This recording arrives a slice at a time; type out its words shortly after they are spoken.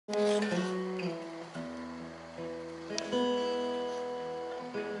Oh,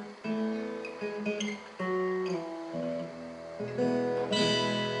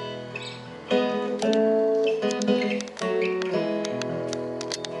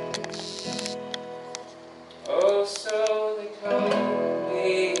 so they told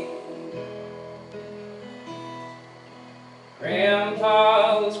me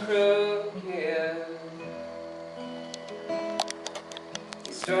Grandpa was crooked.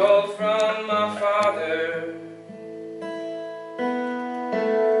 He stole from my father.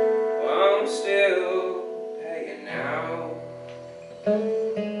 Well, I'm still paying now.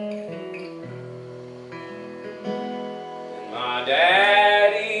 And my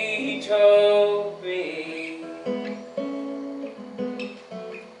daddy told me,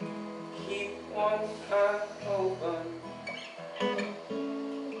 keep one eye open.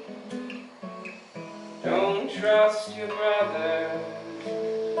 Don't trust your brother.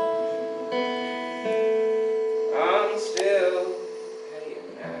 I'm still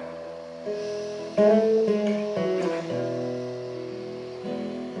paying now.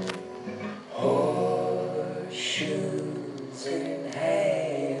 Horseshoes in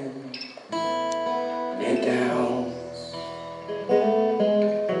hand, me downs.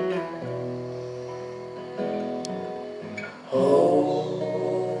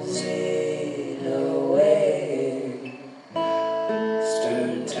 Holes in away,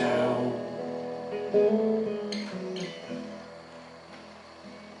 stern town.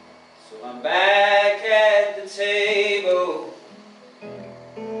 So I'm back at the table,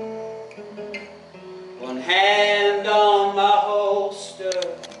 one hand on my holster,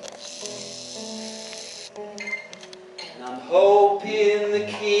 and I'm hoping the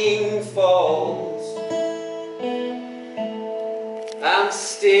king falls. I'm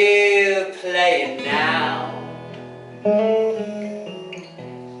still playing now.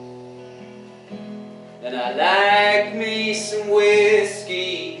 And I like me some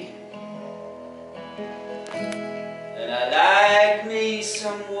whiskey, and I like me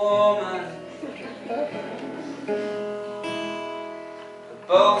some woman, but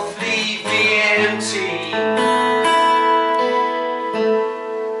both leave me empty.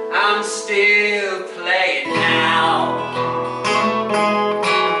 I'm still playing now.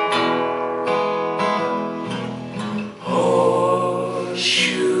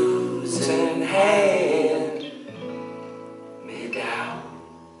 Horseshoes in hand, me down.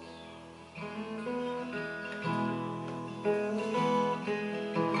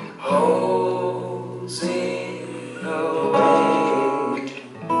 Holes in away,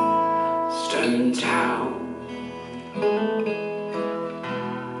 stern town.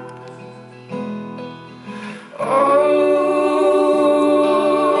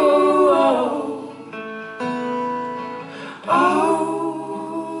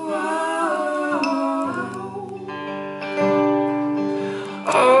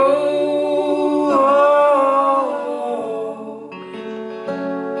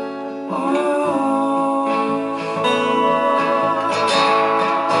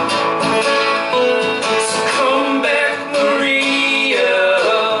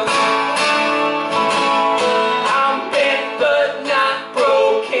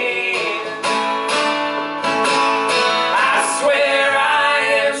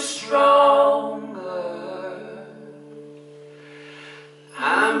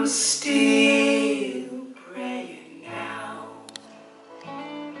 I'm still praying now.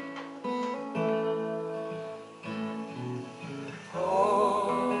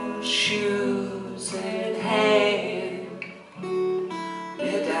 Horseshoes in hand,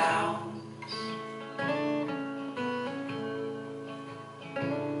 me down.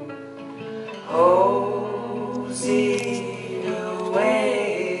 Holes in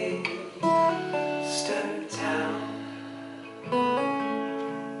away, stern town.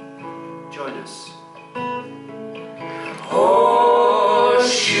 Join us.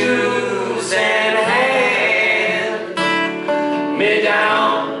 Horseshoes in hand, me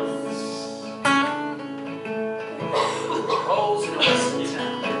downs. Holes in a western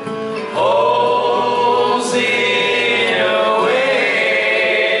town. Holes in a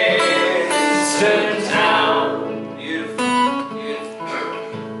western town. Beautiful, beautiful.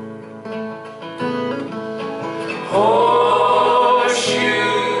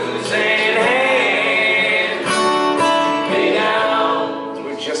 Horseshoes in hand, me downs.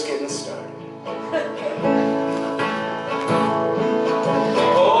 We're just getting started.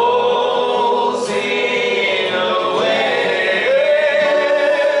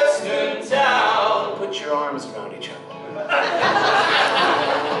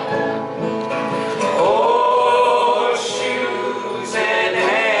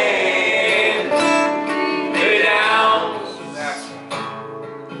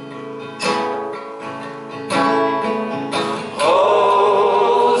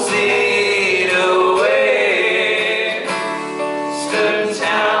 Western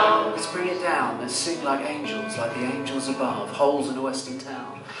town. Let's bring it down. Let's sing like angels, like the angels above. Holes in a western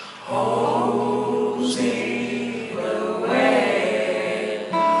town. Holes in a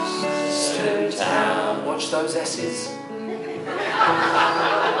western town. Watch those S's.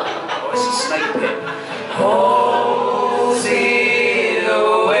 Oh, it's a snake pit. Holes in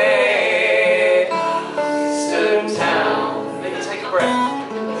a western town. Maybe take a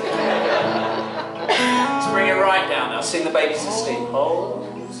breath. Let's bring it right down now. Sing the babies to sleep.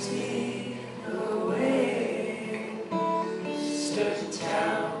 Holes in a western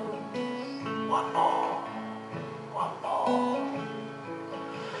town. One more. One more.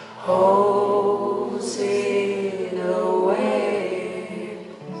 Holes in a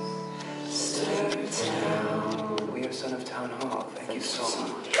western town. We are Son of Town Hall. Thank you so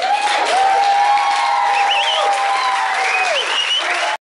much.